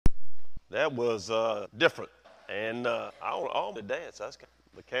That was different. And I don't the dance. That's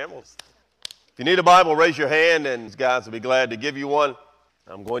the camels. If you need a Bible, raise your hand, and these guys will be glad to give you one.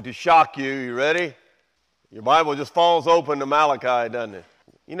 I'm going to shock you. You ready? Your Bible just falls open to Malachi, doesn't it?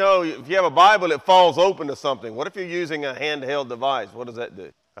 You know, if you have a Bible, it falls open to something. What if you're using a handheld device? What does that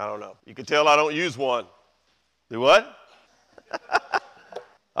do? I don't know. You can tell I don't use one. Do what?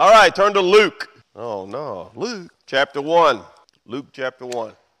 All right, turn to Luke. Oh, no. Luke chapter 1. Luke chapter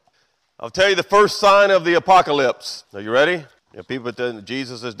 1. I'll tell you the first sign of the apocalypse. Are you ready? People think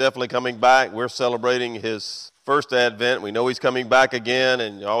Jesus is definitely coming back. We're celebrating his first advent. We know he's coming back again,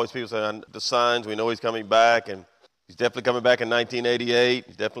 and always people say the signs. We know he's coming back, and he's definitely coming back in 1988.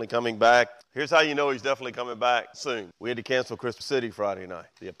 He's definitely coming back. Here's how you know he's definitely coming back soon. We had to cancel Christmas City Friday night,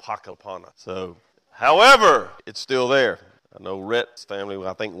 the apocalypse. So, however, it's still there. I know Rhett's family,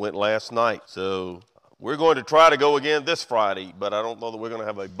 I think, went last night. So we're going to try to go again this Friday, but I don't know that we're going to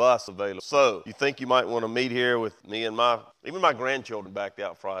have a bus available. So you think you might want to meet here with me and even my grandchildren backed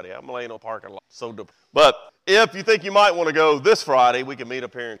out Friday. I'm laying on parking lot. But if you think you might want to go this Friday, we can meet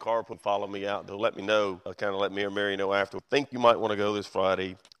up here in Carpool. Follow me out. They'll let me know, kind of let me or Mary know after. Think you might want to go this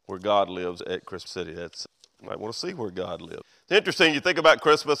Friday where God lives at Christmas City. You might want to see where God lives. It's interesting. You think about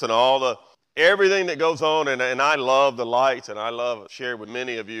Christmas and everything that goes on, and I love the lights, and I love shared with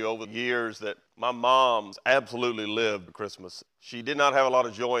many of you over the years that my mom's absolutely lived Christmas. She did not have a lot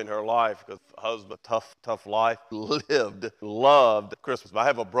of joy in her life because her husband, tough life, loved Christmas. But I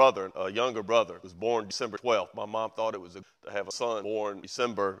have a younger brother, who was born December 12th. My mom thought it was to have a son born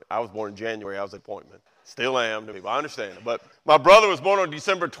December. I was born in January. I was an appointment. Still am to people. I understand it. But my brother was born on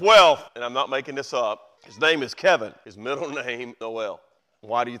December 12th, and I'm not making this up. His name is Kevin. His middle name, Noel.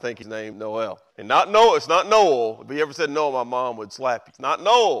 Why do you think he's named Noel? And not Noel, it's not Noel. If he ever said Noel, my mom would slap you. It's not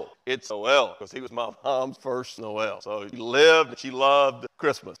Noel, it's Noel, because he was my mom's first Noel. So she loved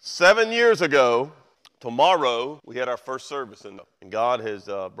Christmas. 7 years ago, tomorrow, we had our first service, and God has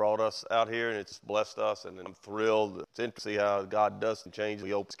brought us out here, and it's blessed us, and I'm thrilled. It's interesting to see how God does some changes.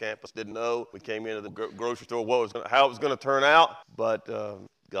 We opened campus, didn't know. We came into the grocery store, how it was going to turn out, but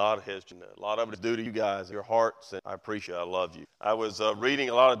God has a lot of it is due to you guys, your hearts, and I appreciate it. I love you. I was reading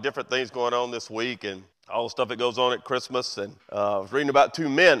a lot of different things going on this week, and all the stuff that goes on at Christmas, and I was reading about two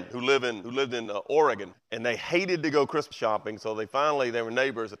men who lived in Oregon, and they hated to go Christmas shopping, so they were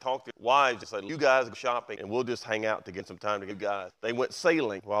neighbors that talked to their wives and said, you guys go shopping, and we'll just hang out to get some time to get you guys. They went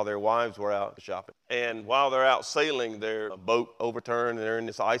sailing while their wives were out shopping, and while they're out sailing, their boat overturned, and they're in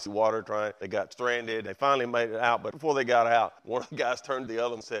this icy water they got stranded. They finally made it out, but before they got out, one of the guys turned to the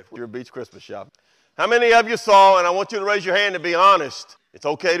other and said, "You're a beach Christmas shopping." How many of you saw, and I want you to raise your hand and be honest, it's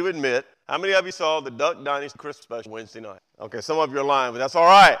okay to admit, how many of you saw the Duck Dynasty Christmas special Wednesday night? Okay, some of you are lying, but that's all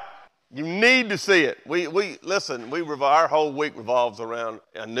right. You need to see it. Our whole week revolves around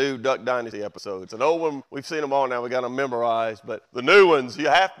a new Duck Dynasty episode. It's an old one. We've seen them all now. We got them memorized. But the new ones, you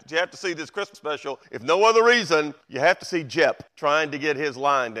have to see this Christmas special. If no other reason, you have to see Jep trying to get his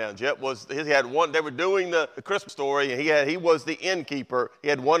line down. Jep they were doing the Christmas story, and he was the innkeeper. He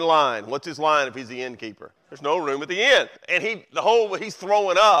had one line. What's his line if he's the innkeeper? There's no room at the inn. And he's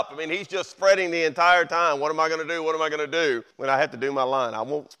throwing up. I mean, he's just fretting the entire time. What am I going to do? What am I going to do when I have to do my line? I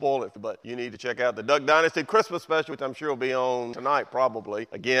won't spoil it, but you need to check out the Duck Dynasty Christmas special, which I'm sure will be on tonight probably.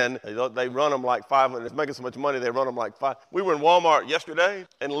 Again, they run them like 500. It's making so much money, they run them like 5. We were in Walmart yesterday,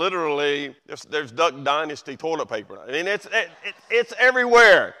 and literally there's Duck Dynasty toilet paper. I mean, it's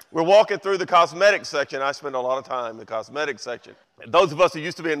everywhere. We're walking through the cosmetics section. I spend a lot of time in the cosmetics section. And those of us who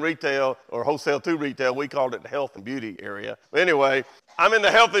used to be in retail or wholesale to retail, we called it the health and beauty area. But anyway, I'm in the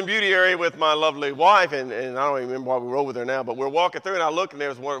health and beauty area with my lovely wife, and I don't even remember why we were over there now, but we're walking through, and I look, and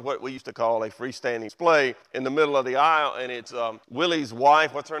there's what we used to call a freestanding display in the middle of the aisle, and it's Willie's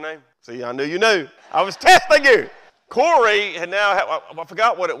wife. What's her name? See, I knew you knew. I was testing you. Corey had I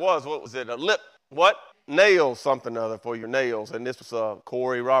forgot what it was. What was it? A lip, what? Nails, something or other for your nails. And this was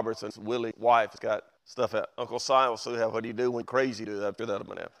Corey Robertson's Willie's wife. It's got stuff that Uncle Si will say, what do you do when crazy do after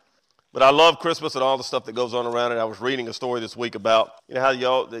that? But I love Christmas and all the stuff that goes on around it. I was reading a story this week about, how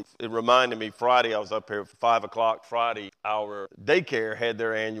it reminded me Friday, I was up here at 5 o'clock Friday, our daycare had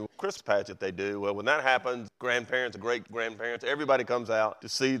their annual Christmas patch that they do. Well, when that happens, grandparents, great-grandparents, everybody comes out to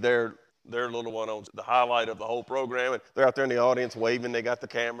see their little one on the highlight of the whole program, and they're out there in the audience waving. They got the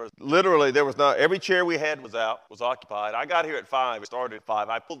cameras. Literally, every chair we had was occupied. I got here at 5. It started at 5.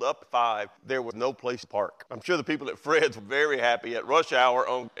 I pulled up at 5. There was no place to park. I'm sure the people at Fred's were very happy at rush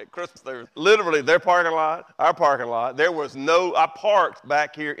hour at Christmas. There's literally their parking lot, our parking lot. I parked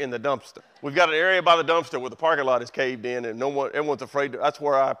back here in the dumpster. We've got an area by the dumpster where the parking lot is caved in, and everyone's afraid. That's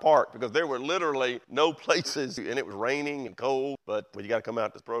where I parked because there were literally no places, and it was raining and cold. But you got to come out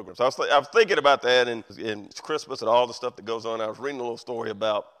to this program. So I was thinking about that and it's Christmas and all the stuff that goes on. I was reading a little story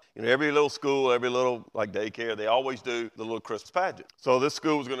about, every little school, every little like daycare, they always do the little Christmas pageant. So this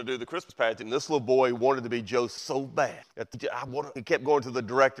school was going to do the Christmas pageant, and this little boy wanted to be Joseph so bad. He kept going to the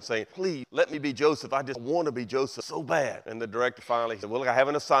director saying, please let me be Joseph. I just want to be Joseph so bad. And the director finally said, well, look, I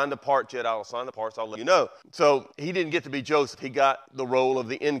haven't assigned the part yet. I'll assign the parts. I'll let you know. So he didn't get to be Joseph. He got the role of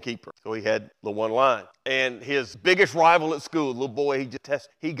the innkeeper. So he had the one line. And his biggest rival at school, the little boy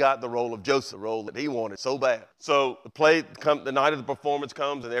he got the role of Joseph, the role that he wanted so bad. So the night of the performance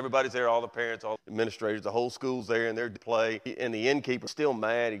comes, and everybody's there, all the parents, all the administrators, the whole school's there, and they're to play. And the innkeeper's still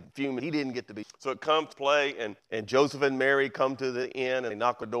mad, he's fuming, he didn't get to be. So it comes to play, and Joseph and Mary come to the inn, and they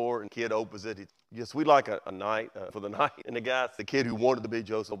knock the door, and the kid opens it. Yes, we'd like a night for the night. And the kid who wanted to be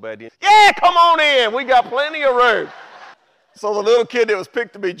Joseph so bad, yeah, come on in, we got plenty of room. So the little kid that was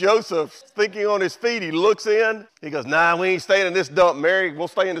picked to be Joseph, thinking on his feet, he looks in. He goes, nah, we ain't staying in this dump, Mary. We'll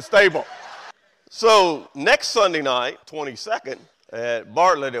stay in the stable. So next Sunday night, 22nd, at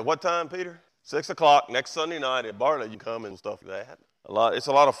Bartlett, at what time, Peter? 6 o'clock next Sunday night at Bartlett. You come and stuff like that. It's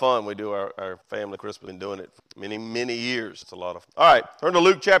a lot of fun. We do our family Christmas. Been doing it for many, many years. It's a lot of fun. All right, turn to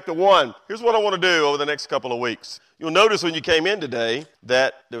Luke chapter 1. Here's what I want to do over the next couple of weeks. You'll notice when you came in today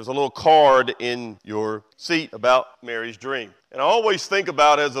that there was a little card in your seat about Mary's dream. And I always think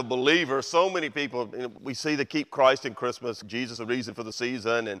about, as a believer, so many people, we see the Keep Christ in Christmas, Jesus a reason for the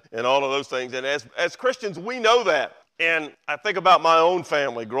season, and all of those things. And as Christians, we know that. And I think about my own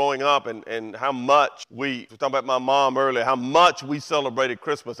family growing up and how much we talked about my mom earlier, how much we celebrated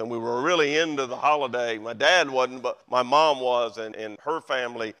Christmas, and we were really into the holiday. My dad wasn't, but my mom was, and her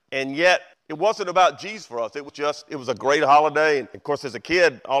family. And yet, it wasn't about Jesus for us. It was a great holiday. And of course, as a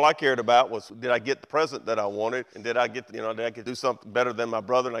kid, all I cared about was, did I get the present that I wanted? And did I get to do something better than my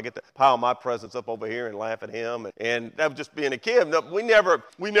brother? And I get to pile my presents up over here and laugh at him. And that was just being a kid. No, we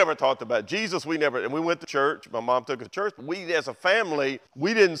never talked about Jesus. And we went to church. My mom took us to church. But we, as a family,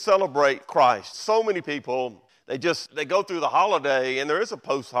 we didn't celebrate Christ. So many people, they go through the holiday, and there is a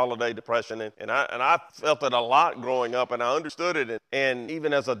post-holiday depression. And I felt it a lot growing up, and I understood it. And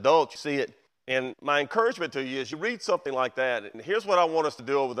even as adults, you see it. And my encouragement to you is you read something like that, and here's what I want us to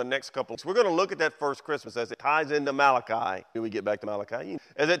do over the next couple of weeks. We're going to look at that first Christmas as it ties into Malachi. When we get back to Malachi,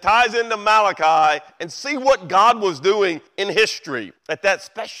 as it ties into Malachi, and see what God was doing in history at that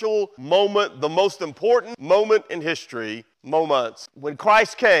special moment, the most important moment in history, moments, when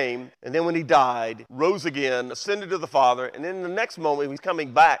Christ came, and then when he died, rose again, ascended to the Father, and then the next moment, he's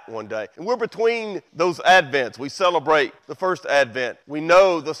coming back one day. And we're between those Advents. We celebrate the first Advent. We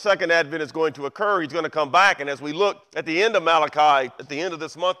know the second Advent is going to occur. He's going to come back, and as we look at the end of Malachi, at the end of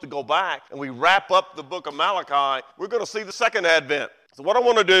this month to go back, and we wrap up the book of Malachi, we're going to see the second Advent. So what I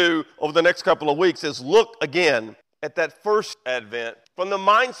want to do over the next couple of weeks is look again at that first Advent from the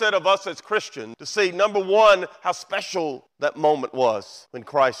mindset of us as Christians to see, number one, how special that moment was when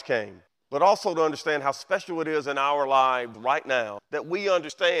Christ came, but also to understand how special it is in our lives right now that we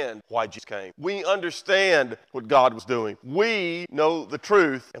understand why Jesus came. We understand what God was doing. We know the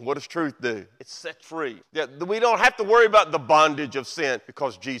truth, and what does truth do? It sets free. We don't have to worry about the bondage of sin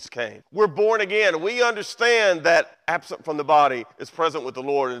because Jesus came. We're born again. We understand that absent from the body is present with the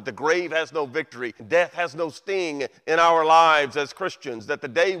Lord, and the grave has no victory, death has no sting in our lives as Christians, that the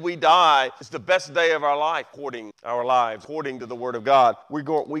day we die is the best day of our life, according to the Word of God. We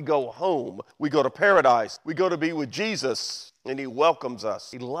go home. We go to paradise. We go to be with Jesus, and he welcomes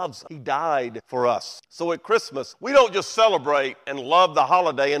us. He loves us. He died for us. So at Christmas, we don't just celebrate and love the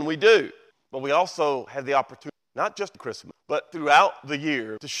holiday, and we do, but we also have the opportunity, not just at Christmas, but throughout the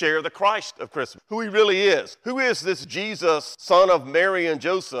year, to share the Christ of Christmas, who he really is. Who is this Jesus, son of Mary and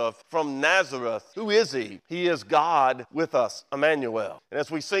Joseph from Nazareth? Who is he? He is God with us, Emmanuel. And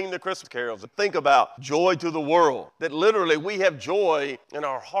as we sing the Christmas carols and think about joy to the world, that literally we have joy in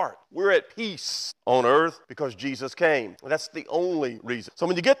our heart. We're at peace on earth because Jesus came. That's the only reason. So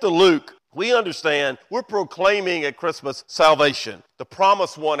when you get to Luke, we understand we're proclaiming at Christmas salvation. The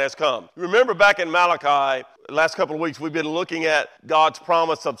promised one has come. Remember back in Malachi, the last couple of weeks, we've been looking at God's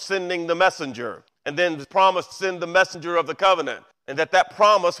promise of sending the messenger, and then the promise to send the messenger of the covenant, and that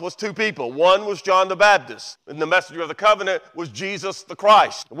promise was two people. One was John the Baptist, and the messenger of the covenant was Jesus the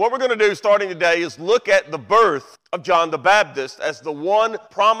Christ. And what we're going to do starting today is look at the birth of John the Baptist as the one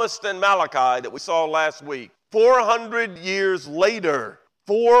promised in Malachi that we saw last week. 400 years later,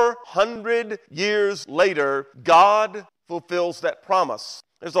 400 years later, God fulfills that promise.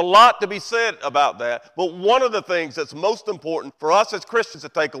 There's a lot to be said about that, but one of the things that's most important for us as Christians to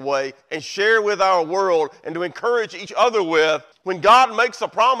take away and share with our world and to encourage each other with, when God makes a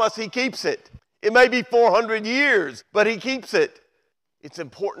promise, he keeps it. It may be 400 years, but he keeps it. It's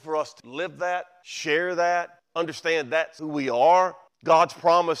important for us to live that, share that, understand that's who we are. God's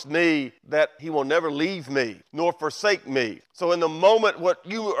promised me that he will never leave me nor forsake me. So in the moment what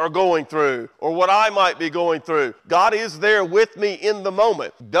you are going through or what I might be going through, God is there with me in the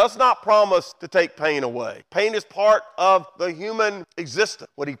moment. Does not promise to take pain away. Pain is part of the human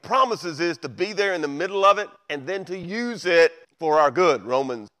existence. What he promises is to be there in the middle of it and then to use it for our good,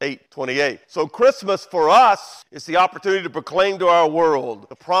 Romans 8:28. So Christmas for us is the opportunity to proclaim to our world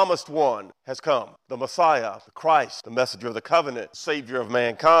the promised one has come. The Messiah, the Christ, the messenger of the covenant, Savior of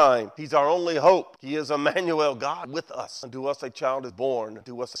mankind. He's our only hope. He is Emmanuel, God with us. Unto us a child is born,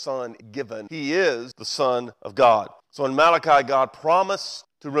 unto us a son given. He is the Son of God. So in Malachi, God promised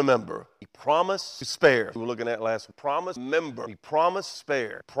to remember. He promised to spare. We were looking at last week. Promise, remember. He promised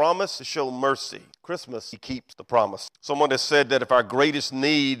spare. Promise to show mercy. Christmas, he keeps the promise. Someone has said that if our greatest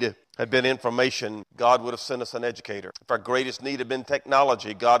need had been information, God would have sent us an educator. If our greatest need had been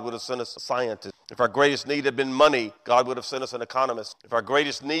technology, God would have sent us a scientist. If our greatest need had been money, God would have sent us an economist. If our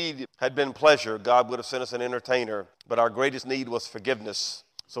greatest need had been pleasure, God would have sent us an entertainer. But our greatest need was forgiveness.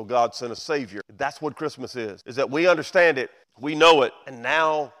 So God sent a Savior. That's what Christmas is that we understand it, we know it, and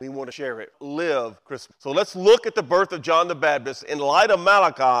now we want to share it. Live Christmas. So let's look at the birth of John the Baptist in light of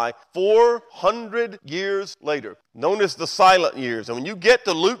Malachi 400 years later, known as the silent years. And when you get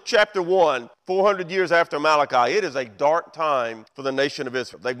to Luke chapter 1, 400 years after Malachi, it is a dark time for the nation of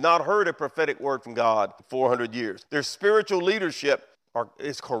Israel. They've not heard a prophetic word from God in 400 years. Their spiritual leadership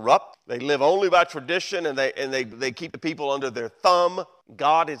is corrupt. They live only by tradition, and they keep the people under their thumb.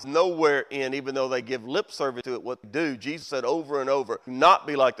 God is nowhere in, even though they give lip service to it, what they do. Jesus said over and over, do not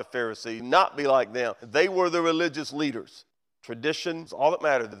be like the Pharisees, not be like them. They were the religious leaders. Traditions, all that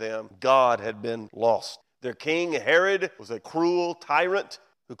mattered to them. God had been lost. Their king, Herod, was a cruel tyrant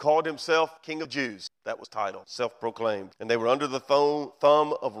who called himself King of Jews. That was title, self-proclaimed. And they were under the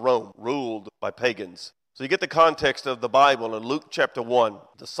thumb of Rome, ruled by pagans. So you get the context of the Bible in Luke chapter 1.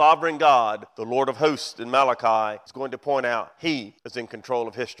 The sovereign God, the Lord of hosts in Malachi, is going to point out he is in control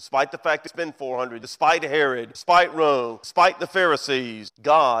of history. Despite the fact it's been 400, despite Herod, despite Rome, despite the Pharisees,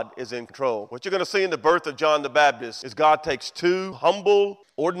 God is in control. What you're going to see in the birth of John the Baptist is God takes two humble,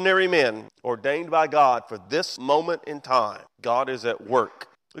 ordinary men ordained by God for this moment in time. God is at work.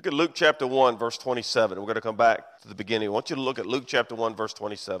 Look at Luke chapter 1, verse 27. We're going to come back to the beginning. I want you to look at Luke chapter 1, verse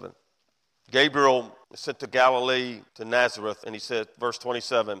 27. Gabriel is sent to Galilee, to Nazareth, and he said, verse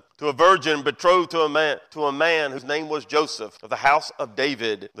 27, to a virgin betrothed to a man whose name was Joseph, of the house of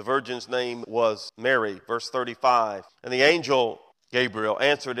David. The virgin's name was Mary. Verse 35, and the angel Gabriel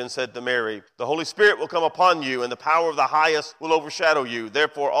answered and said to Mary, the Holy Spirit will come upon you, and the power of the highest will overshadow you.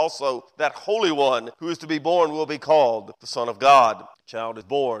 Therefore also that Holy One who is to be born will be called the Son of God. Child is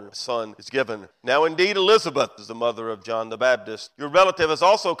born, a son is given. Now indeed Elizabeth is the mother of John the Baptist. Your relative has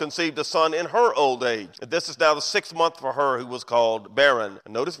also conceived a son in her old age. And this is now the 6th month for her who was called barren.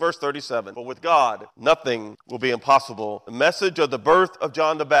 And notice verse 37. For with God nothing will be impossible. The message of the birth of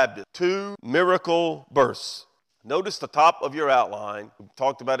John the Baptist. 2 miracle births. Notice the top of your outline. We've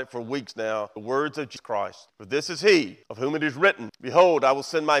talked about it for weeks now. The words of Jesus Christ. For this is he of whom it is written, behold, I will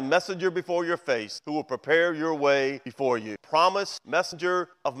send my messenger before your face, who will prepare your way before you. Promised messenger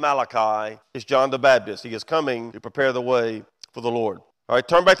of Malachi is John the Baptist. He is coming to prepare the way for the Lord. All right,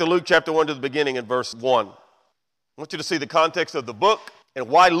 turn back to Luke chapter 1 to the beginning in verse 1. I want you to see the context of the book and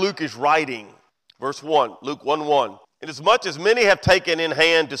why Luke is writing. Verse 1, Luke 1:1. Inasmuch as many have taken in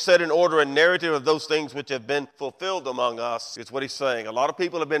hand to set in order a narrative of those things which have been fulfilled among us, is what he's saying. A lot of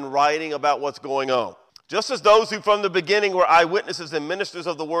people have been writing about what's going on. Just as those who from the beginning were eyewitnesses and ministers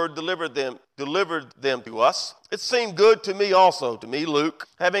of the word delivered them to us, it seemed good to me also, to me Luke,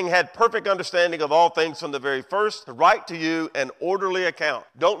 having had perfect understanding of all things from the very first, to write to you an orderly account.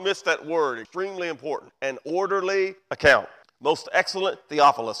 Don't miss that word, extremely important. An orderly account. Most excellent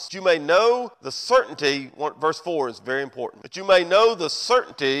Theophilus, that you may know the certainty, verse 4 is very important, that you may know the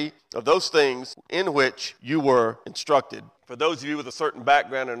certainty of those things in which you were instructed. For those of you with a certain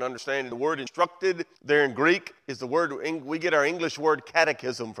background and understanding, the word instructed there in Greek is the word, we get our English word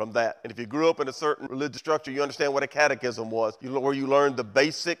catechism from that. And if you grew up in a certain religious structure, you understand what a catechism was, where you learned the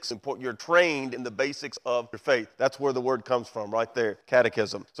basics, and you're trained in the basics of your faith. That's where the word comes from, right there,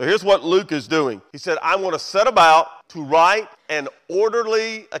 catechism. So here's what Luke is doing. He said, I want to set about to write an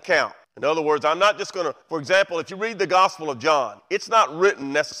orderly account. In other words, I'm not just going to, for example, if you read the Gospel of John, it's not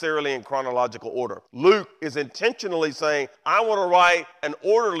written necessarily in chronological order. Luke is intentionally saying, I want to write an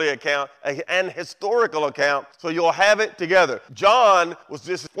orderly account, an historical account, so you'll have it together. John was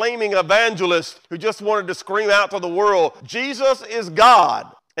this flaming evangelist who just wanted to scream out to the world, Jesus is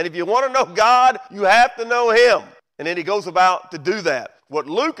God. And if you want to know God, you have to know him. And then he goes about to do that. What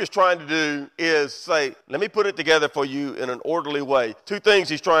Luke is trying to do is say, let me put it together for you in an orderly way. Two things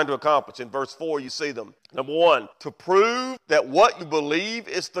he's trying to accomplish. In verse 4, you see them. Number one, to prove that what you believe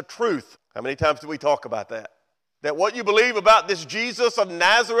is the truth. How many times do we talk about that? That what you believe about this Jesus of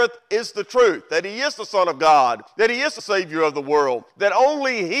Nazareth is the truth. That he is the Son of God. That he is the Savior of the world. That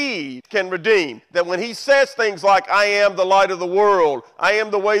only he can redeem. That when he says things like, I am the light of the world. I am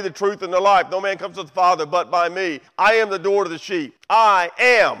the way, the truth, and the life. No man comes to the Father but by me. I am the door to the sheep. I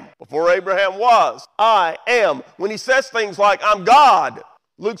am. Before Abraham was, I am. When he says things like, I'm God.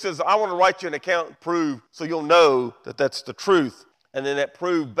 Luke says, I want to write you an account and prove so you'll know that that's the truth. And then that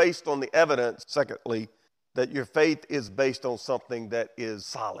proved based on the evidence, secondly, that your faith is based on something that is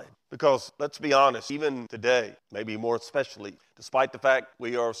solid. Because let's be honest, even today, maybe more especially, despite the fact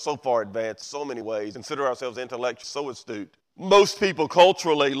we are so far advanced so many ways, consider ourselves intellectually so astute, most people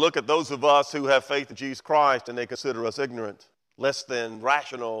culturally look at those of us who have faith in Jesus Christ and they consider us ignorant, less than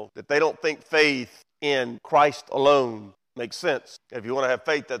rational, that they don't think faith in Christ alone makes sense. If you want to have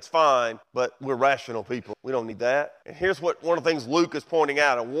faith, that's fine, but we're rational people. We don't need that. And here's what one of the things Luke is pointing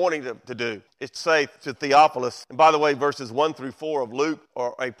out and wanting to do is to say to Theophilus, and by the way, verses 1 through 4 of Luke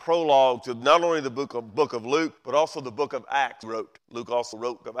are a prologue to not only the book of Luke, but also the book of Acts wrote. Luke also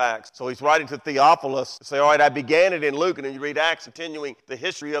wrote of Acts. So he's writing to Theophilus to say, all right, I began it in Luke, and then you read Acts continuing the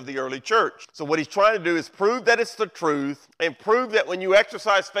history of the early church. So what he's trying to do is prove that it's the truth and prove that when you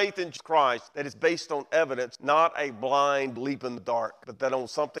exercise faith in Christ, that it's based on evidence, not a blind leap in the dark, but that on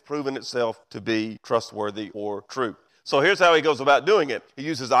something proven itself to be trustworthy or true. So here's how he goes about doing it. He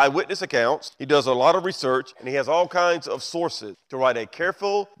uses eyewitness accounts. He does a lot of research, and he has all kinds of sources to write a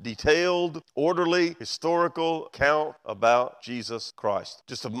careful, detailed, orderly, historical account about Jesus Christ.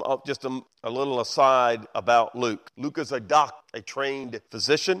 Just a little aside about Luke. Luke is a doctor, a trained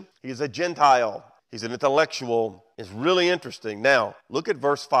physician. He is a Gentile. He's an intellectual. It's really interesting. Now, look at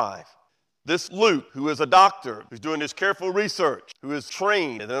verse 5. This Luke, who is a doctor, who's doing this careful research, who is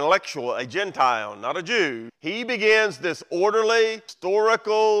trained, an intellectual, a Gentile, not a Jew, he begins this orderly,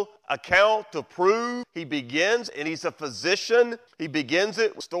 historical account to prove. He begins, and he's a physician. He begins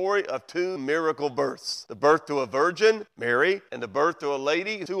it with the story of two miracle births. The birth to a virgin, Mary, and the birth to a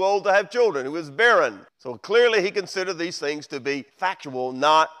lady too old to have children, who is barren. So clearly he considered these things to be factual,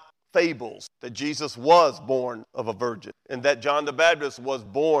 not fables, that Jesus was born of a virgin and that John the Baptist was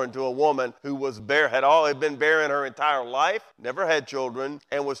born to a woman who had been barren her entire life, never had children,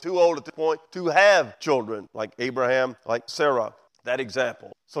 and was too old at the point to have children, like Abraham, like Sarah, that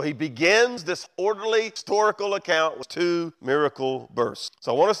example. So he begins this orderly historical account with two miracle births.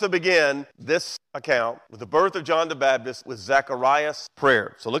 So I want us to begin this account with the birth of John the Baptist with Zacharias'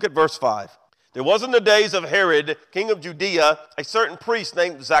 prayer. So look at verse 5. There was in the days of Herod, king of Judea, a certain priest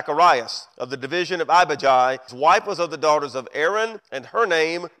named Zacharias of the division of Abijah. His wife was of the daughters of Aaron, and her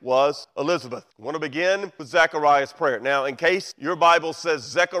name was Elizabeth. I want to begin with Zacharias' prayer. Now, in case your Bible says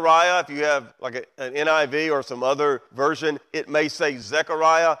Zechariah, if you have like an NIV or some other version, it may say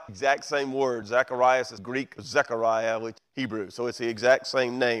Zechariah, exact same word. Zacharias is Greek, Zechariah, which is Hebrew, so it's the exact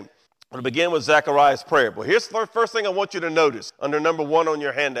same name. I'm going to begin with Zacharias' prayer. But here's the first thing I want you to notice under number 1 on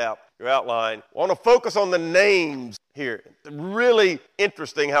your handout, your outline. I want to focus on the names here. It's really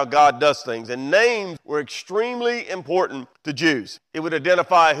interesting how God does things. And names were extremely important to Jews. It would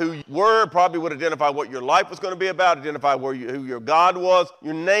identify who you were, probably would identify what your life was going to be about, identify who your God was.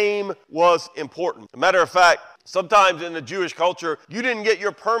 Your name was important. As a matter of fact, sometimes in the Jewish culture, you didn't get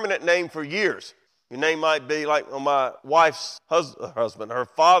your permanent name for years. Your name might be like on my wife's husband, her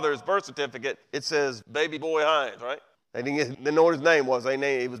father's birth certificate, it says Baby Boy Hines, right? They didn't know what his name was.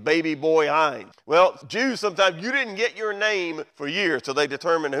 It was Baby Boy Hines. Well, Jews, sometimes you didn't get your name for years, so they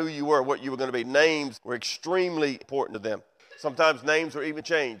determined who you were, what you were going to be. Names were extremely important to them. Sometimes names were even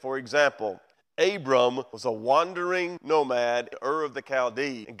changed. For example, Abram was a wandering nomad, Ur of the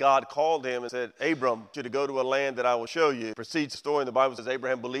Chaldees, and God called him and said, Abram, you to go to a land that I will show you. Precedes the story in the Bible says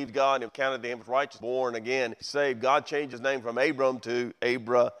Abraham believed God and counted to him as righteous, born again, saved. God changed his name from Abram to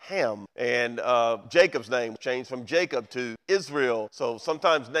Abraham, and Jacob's name changed from Jacob to Israel. So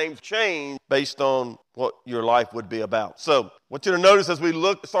sometimes names change based on what your life would be about. So I want you to notice as we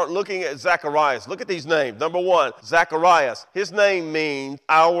start looking at Zacharias, look at these names. Number 1, Zacharias. His name means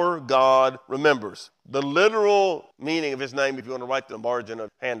our God remembers. The literal meaning of his name, if you want to write the margin of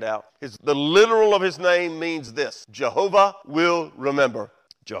handout, the literal of his name means this: Jehovah will remember.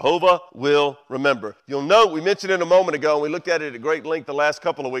 Jehovah will remember. You'll note, we mentioned it a moment ago, and we looked at it at great length the last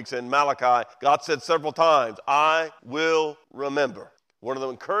couple of weeks in Malachi. God said several times, I will remember. One of the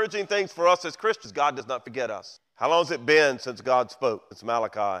encouraging things for us as Christians, God does not forget us. How long has it been since God spoke? It's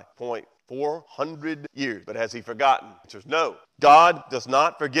Malachi, point 400 years. But has he forgotten? The answer is no. God does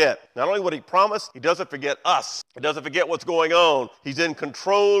not forget. Not only what he promised, he doesn't forget us. He doesn't forget what's going on. He's in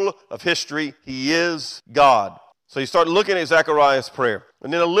control of history. He is God. So you start looking at Zechariah's prayer.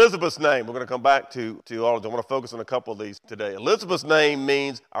 And then Elizabeth's name, we're going to come back to all of them. I want to focus on a couple of these today. Elizabeth's name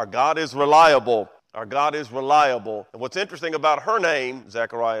means our God is reliable. Our God is reliable. And what's interesting about her name,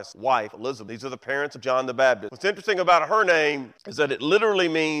 Zechariah's wife, Elizabeth, these are the parents of John the Baptist. What's interesting about her name is that it literally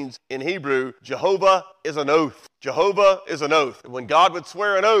means, in Hebrew, Jehovah is an oath. Jehovah is an oath. When God would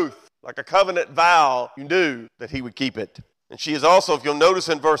swear an oath, like a covenant vow, you knew that he would keep it. And she is also, if you'll notice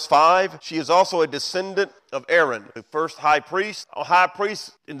in verse 5, she is also a descendant of Aaron, the first high priest. A high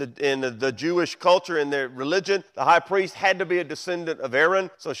priest in the Jewish culture, in their religion, the high priest had to be a descendant of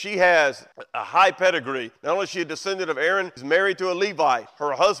Aaron. So she has a high pedigree. Not only is she a descendant of Aaron, she's married to a Levite.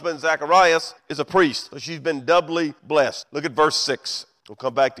 Her husband, Zacharias, is a priest. So she's been doubly blessed. Look at verse 6. We'll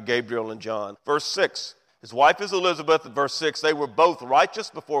come back to Gabriel and John. Verse 6. His wife is Elizabeth, in verse 6. They were both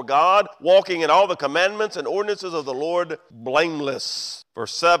righteous before God, walking in all the commandments and ordinances of the Lord, blameless.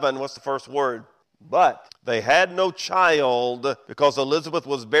 Verse 7, what's the first word? But they had no child because Elizabeth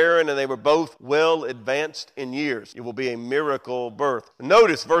was barren and they were both well advanced in years. It will be a miracle birth.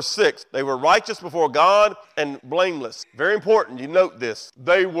 Notice verse 6. They were righteous before God and blameless. Very important, you note this.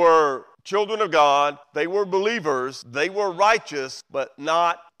 They were children of God. They were believers. They were righteous, but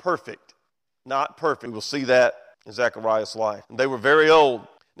not perfect. Not perfect. We will see that in Zechariah's life. And they were very old.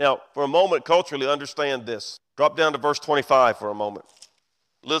 Now, for a moment, culturally, understand this. Drop down to verse 25 for a moment.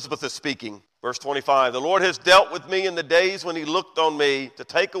 Elizabeth is speaking. Verse 25, the Lord has dealt with me in the days when he looked on me to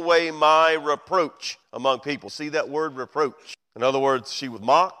take away my reproach among people. See that word, reproach? In other words, she was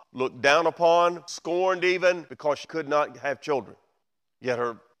mocked, looked down upon, scorned even, because she could not have children. Yet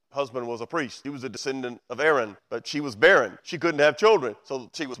her husband was a priest. He was a descendant of Aaron, but she was barren. She couldn't have children.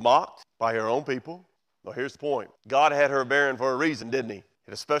 So she was mocked by her own people. Now here's the point. God had her barren for a reason, didn't he? He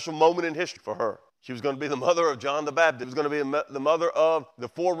had a special moment in history for her. She was going to be the mother of John the Baptist. She was going to be the mother of the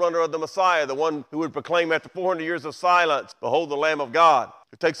forerunner of the Messiah, the one who would proclaim after 400 years of silence, behold the Lamb of God,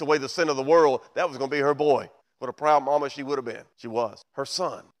 who takes away the sin of the world. That was going to be her boy. What a proud mama she would have been. She was. Her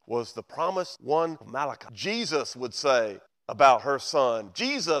son was the promised one of Malachi. Jesus would say about her son,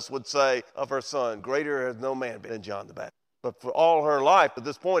 Jesus would say of her son, greater has no man been than John the Baptist. But for all her life, at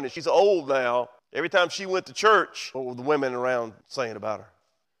this point, and she's old now, every time she went to church, what were the women around saying about her?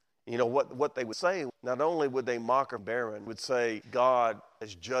 You know, what they would say, not only would they mock her barren, would say, God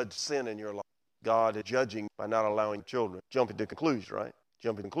has judged sin in your life. God is judging by not allowing children. Jumping to conclusions, right?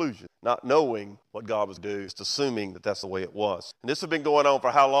 Jumping to conclusions. Not knowing what God was doing, just assuming that that's the way it was. And this has been going on for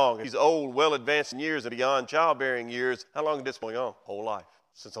how long? She's old, well advanced in years and beyond childbearing years. How long has this been going on? Whole life.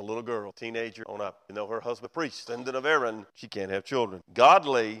 Since a little girl, teenager on up. You know, her husband, priest, descendant of Aaron, she can't have children.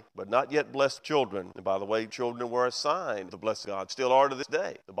 Godly, but not yet blessed children. And by the way, children were a sign of the blessed God. Still are to this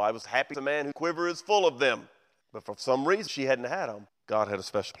day. The Bible's happy the man whose quiver is full of them. But for some reason, she hadn't had them. God had a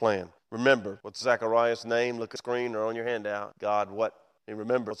special plan. Remember, what's Zechariah's name? Look at the screen or on your handout. God, what? And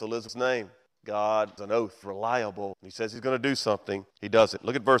remember, what's Elizabeth's name? God is an oath, reliable. He says he's going to do something. He does it.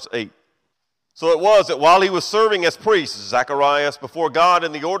 Look at verse 8. So it was that while he was serving as priest, Zacharias, before God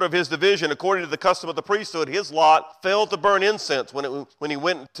in the order of his division, according to the custom of the priesthood, his lot fell to burn incense when he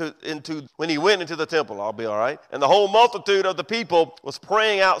went into the temple. I'll be all right. And the whole multitude of the people was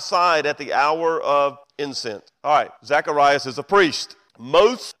praying outside at the hour of incense. All right, Zacharias is a priest.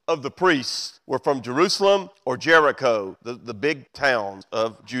 Most of the priests were from Jerusalem or Jericho, the big towns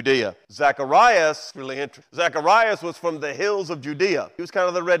of Judea. Zacharias was from the hills of Judea. He was kind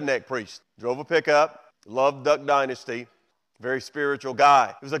of the redneck priest. Drove a pickup, loved Duck Dynasty, very spiritual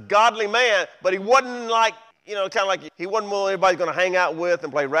guy. He was a godly man, but he wasn't like, you know, kind of like he wasn't one everybody's going to hang out with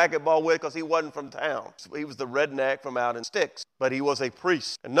and play racquetball with because he wasn't from town. So he was the redneck from out in sticks, but he was a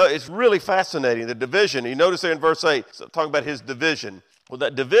priest. And no, it's really fascinating, the division. You notice there in verse 8, so talking about his division. Well,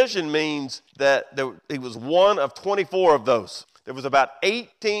 that division means that he was one of 24 of those. There was about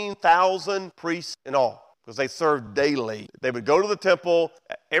 18,000 priests in all because they served daily. They would go to the temple.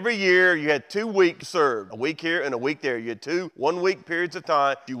 Every year you had 2 weeks to serve, a week here and a week there. You had 2 1-week periods of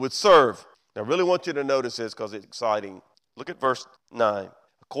time you would serve. Now, I really want you to notice this because it's exciting. Look at verse 9.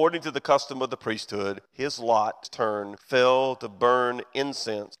 According to the custom of the priesthood, his lot turn fell to burn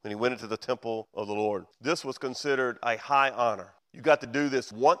incense when he went into the temple of the Lord. This was considered a high honor. You got to do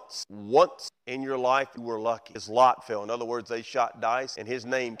this once in your life. You were lucky. His lot fell. In other words, they shot dice and his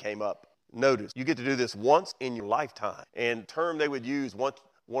name came up. Notice, you get to do this once in your lifetime. And the term they would use, once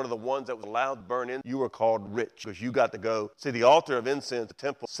one of the ones that was allowed to burn in, you were called rich because you got to go. See, the altar of incense, the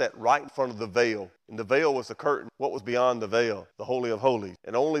temple, sat right in front of the veil. And the veil was the curtain. What was beyond the veil? The Holy of Holies.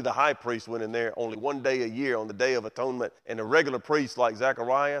 And only the high priest went in there only one day a year on the Day of Atonement. And a regular priest like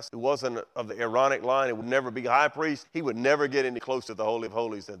Zacharias, who wasn't of the Aaronic line, it would never be high priest, he would never get any closer to the Holy of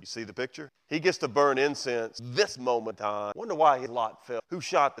Holies. And you see the picture? He gets to burn incense this moment in time. Wonder why his lot fell. Who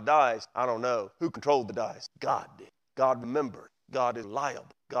shot the dice? I don't know. Who controlled the dice? God did. God remembered. God is liable.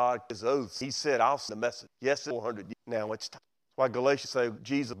 God is oath. He said, I'll send the message. Yes, 400 years. Now it's time. That's why Galatians say,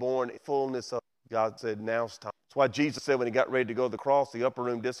 Jesus born in fullness of God said, now it's time. That's why Jesus said when he got ready to go to the cross, the upper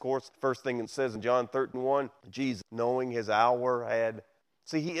room discourse, first thing it says in John 13:1, Jesus, knowing his hour had.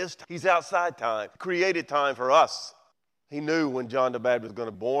 See, he's outside time. He created time for us. He knew when John the Baptist was going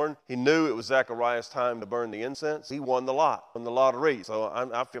to be born. He knew it was Zacharias' time to burn the incense. He won the lottery. So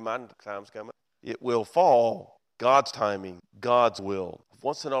I feel my time's coming. It will fall. God's timing, God's will.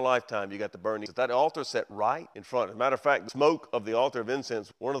 Once in a lifetime, you got to burn it. That altar set right in front. As a matter of fact, the smoke of the altar of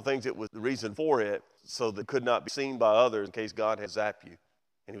incense, one of the things that was the reason for it, so that it could not be seen by others in case God had zapped you.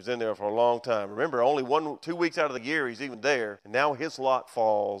 And he was in there for a long time. Remember, only 2 weeks out of the year he's even there. And now his lot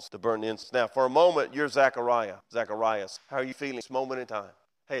falls to burn the incense. Now, for a moment, you're Zacharias. How are you feeling this moment in time?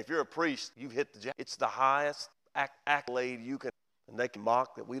 Hey, if you're a priest, you've hit the jack. It's the highest accolade you can. And they can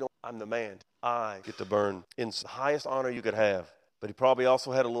mock that I'm the man. I get to burn incense. The highest honor you could have. But he probably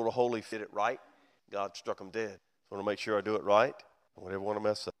also had a little holy fit it right. God struck him dead. So I want to make sure I do it right. I won't ever want to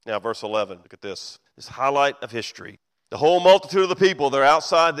mess up. Now, verse 11. Look at this. This highlight of history. The whole multitude of the people, they're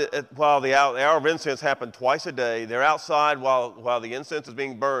outside while the hour of incense happened twice a day. They're outside while the incense is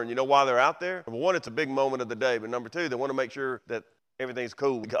being burned. You know why they're out there? Number one, it's a big moment of the day. But number two, they want to make sure that everything's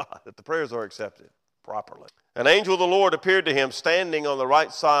cool with God, that the prayers are accepted properly. An angel of the Lord appeared to him standing on the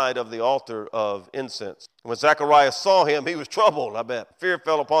right side of the altar of incense. And when Zacharias saw him, he was troubled, I bet. Fear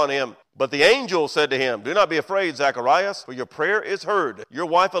fell upon him. But the angel said to him, do not be afraid, Zacharias, for your prayer is heard. Your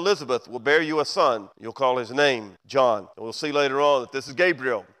wife Elizabeth will bear you a son. You'll call his name John. And we'll see later on that this is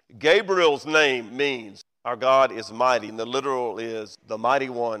Gabriel. Gabriel's name means our God is mighty, and the literal is the mighty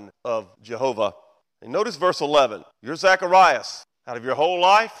one of Jehovah. And notice verse 11. You're Zacharias. Out of your whole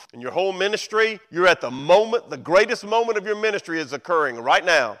life and your whole ministry, you're at the moment, the greatest moment of your ministry is occurring right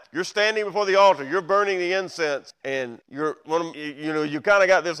now. You're standing before the altar, you're burning the incense, and you kind of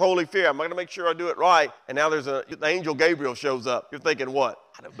got this holy fear. I'm going to make sure I do it right. And now the angel Gabriel shows up. You're thinking, what?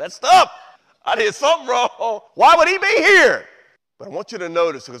 I done messed up. I did something wrong. Why would he be here? But I want you to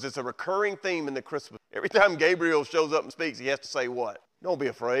notice, because it's a recurring theme in the Christmas. Every time Gabriel shows up and speaks, he has to say what? Don't be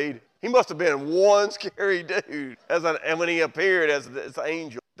afraid. He must have been one scary dude and when he appeared as the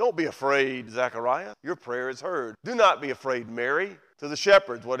angel. Don't be afraid, Zachariah. Your prayer is heard. Do not be afraid, Mary. To the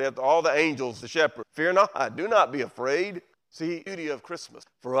shepherds, all the angels, the shepherds. Fear not. Do not be afraid. See, the beauty of Christmas.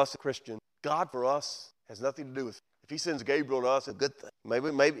 For us, Christian, God for us has nothing to do with it. If he sends Gabriel to us, it's a good thing.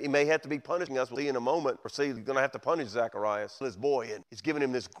 Maybe he may have to be punishing us. We'll see in a moment. Or see, he's going to have to punish Zacharias, this boy, and he's giving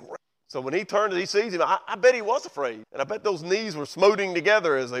him this grace. So when he turned and he sees him, I bet he was afraid. And I bet those knees were smoting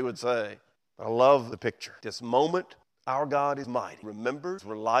together, as they would say. I love the picture. This moment, our God is mighty. Remembers,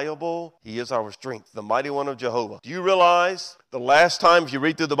 reliable. He is our strength, the mighty one of Jehovah. Do you realize the last time, if you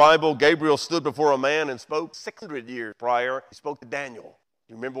read through the Bible, Gabriel stood before a man and spoke 600 years prior? He spoke to Daniel.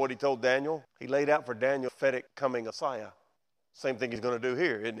 You remember what he told Daniel? He laid out for Daniel prophetic coming Messiah. Same thing he's going to do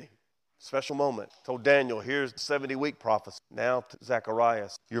here, isn't he? Special moment. Told Daniel, here's the 70-week prophecy. Now to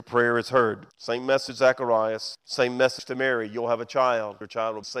Zacharias, your prayer is heard. Same message, Zacharias. Same message to Mary. You'll have a child. Your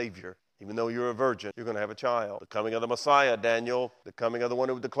child will be Savior. Even though you're a virgin, you're going to have a child. The coming of the Messiah, Daniel. The coming of the one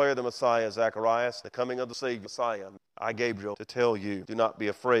who would declare the Messiah, Zacharias. The coming of the Savior, Messiah. I, Gabriel, to tell you, do not be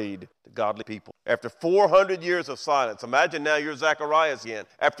afraid, the godly people. After 400 years of silence, imagine now you're Zacharias again.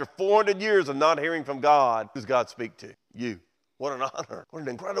 After 400 years of not hearing from God, who does God speak to? You. What an honor. What an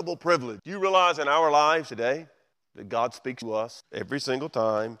incredible privilege. Do you realize in our lives today that God speaks to us every single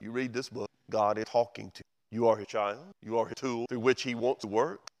time you read this book? God is talking to you. You are his child. You are his tool through which he wants to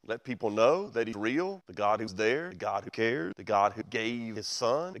work. Let people know that he's real, the God who's there, the God who cares, the God who gave his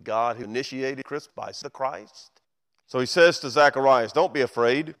son, the God who initiated Christ by the Christ. So he says to Zacharias, don't be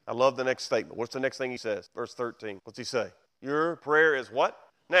afraid. I love the next statement. What's the next thing he says? Verse 13. What's he say? Your prayer is what?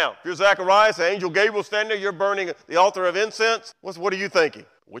 Now, if you're Zacharias, the angel Gabriel standing there, you're burning the altar of incense. What are you thinking?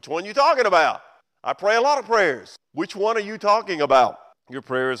 Which one are you talking about? I pray a lot of prayers. Which one are you talking about? Your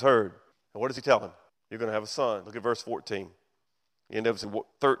prayer is heard. And what does he tell him? You're going to have a son. Look at verse 14. End of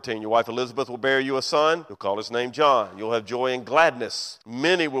 13. Your wife Elizabeth will bear you a son. You'll call his name John. You'll have joy and gladness.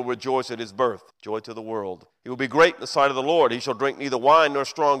 Many will rejoice at his birth. Joy to the world. He will be great in the sight of the Lord. He shall drink neither wine nor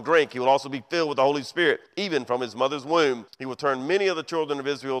strong drink. He will also be filled with the Holy Spirit, even from his mother's womb. He will turn many of the children of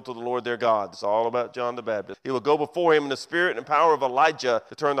Israel to the Lord their God. It's all about John the Baptist. He will go before him in the spirit and power of Elijah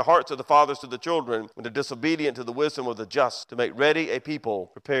to turn the hearts of the fathers to the children and the disobedient to the wisdom of the just, to make ready a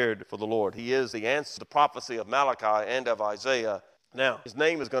people prepared for the Lord. He is the answer to the prophecy of Malachi and of Isaiah. Now, his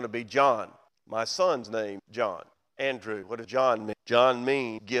name is going to be John. My son's name, John. Andrew. What does John mean? John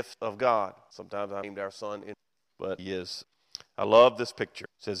means gift of God. Sometimes I named our son, but he is. I love this picture.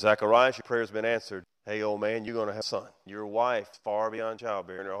 It says, Zacharias, your prayer's been answered. Hey, old man, you're going to have a son. Your wife, far beyond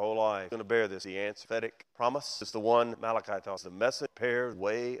childbearing her whole life, is going to bear this. The answer, prophetic promise, is the one Malachi tells. The message, pair,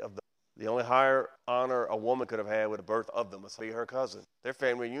 way of the only higher honor a woman could have had with the birth of them must be her cousin. Their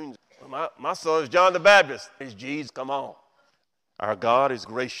family reunion. My son is John the Baptist. It's Jesus. Come on. Our God is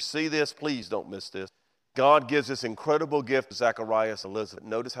gracious. See this? Please don't miss this. God gives this incredible gift to Zacharias and Elizabeth.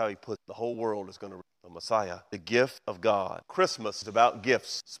 Notice how he put the whole world is going to the Messiah, the gift of God. Christmas is about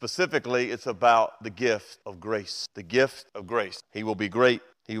gifts. Specifically, it's about the gift of grace. The gift of grace. He will be great.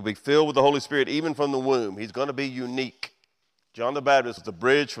 He will be filled with the Holy Spirit even from the womb. He's going to be unique. John the Baptist is the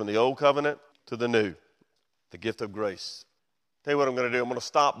bridge from the old covenant to the new. The gift of grace. Tell you what I'm going to do. I'm going to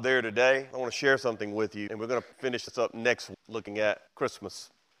stop there today. I want to share something with you, and we're going to finish this up next week looking at Christmas.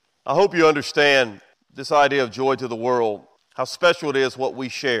 I hope you understand this idea of joy to the world, how special it is what we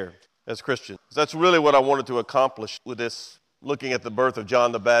share as Christians. That's really what I wanted to accomplish with this, looking at the birth of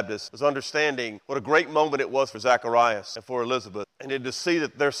John the Baptist, is understanding what a great moment it was for Zacharias and for Elizabeth, and then to see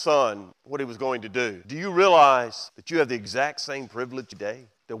that their son, what he was going to do. Do you realize that you have the exact same privilege today?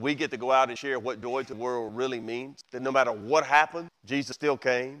 That we get to go out and share what joy to the world really means. That no matter what happened, Jesus still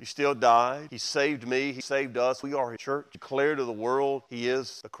came. He still died. He saved me. He saved us. We are his church. Declare to the world, he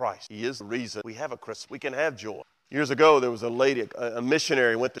is the Christ. He is the reason we have a Christmas. We can have joy. Years ago, there was a lady, a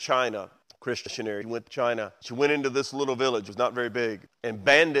missionary, went to China. Christian missionary. She went to China. She went into this little village. It was not very big. And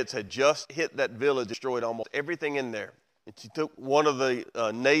bandits had just hit that village, destroyed almost everything in there. And she took one of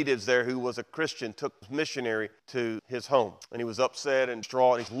the natives there who was a Christian, took the missionary to his home. And he was upset and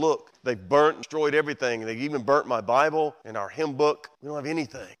distraught. And he said, look, they burnt and destroyed everything. They even burnt my Bible and our hymn book. We don't have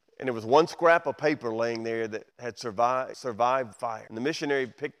anything. And there was one scrap of paper laying there that had survived fire. And the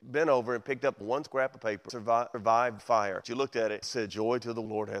missionary bent over and picked up one scrap of paper, survived fire. She looked at it and said, joy to the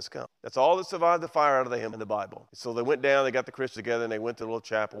Lord has come. That's all that survived the fire out of the hymn in the Bible. So they went down, they got the Christians together, and they went to the little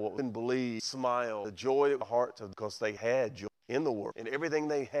chapel. Couldn't believe, smile, the joy of the hearts, because they had joy in the world. And everything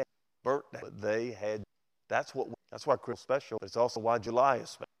they had burnt down, but they had. That's why Christmas is special. But it's also why July is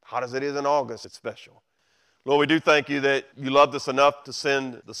special. Hot as it is in August, it's special. Lord, we do thank you that you loved us enough to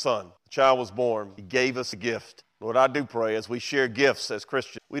send the Son. The child was born. He gave us a gift. Lord, I do pray as we share gifts as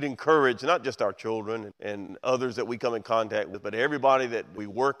Christians, we'd encourage not just our children and others that we come in contact with, but everybody that we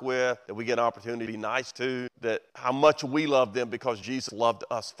work with, that we get an opportunity to be nice to, that how much we love them because Jesus loved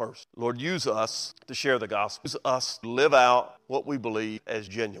us first. Lord, use us to share the gospel. Use us to live out what we believe as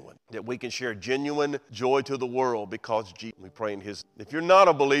genuine, that we can share genuine joy to the world because Jesus, we pray in his. If you're not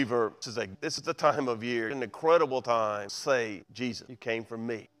a believer, this is the time of year, an incredible time. Say, Jesus, you came for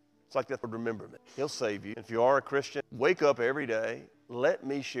me. It's like that. Remember me. He'll save you. If you are a Christian, wake up every day. Let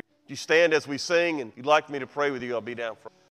me share. You stand as we sing, and if you'd like me to pray with you, I'll be down front.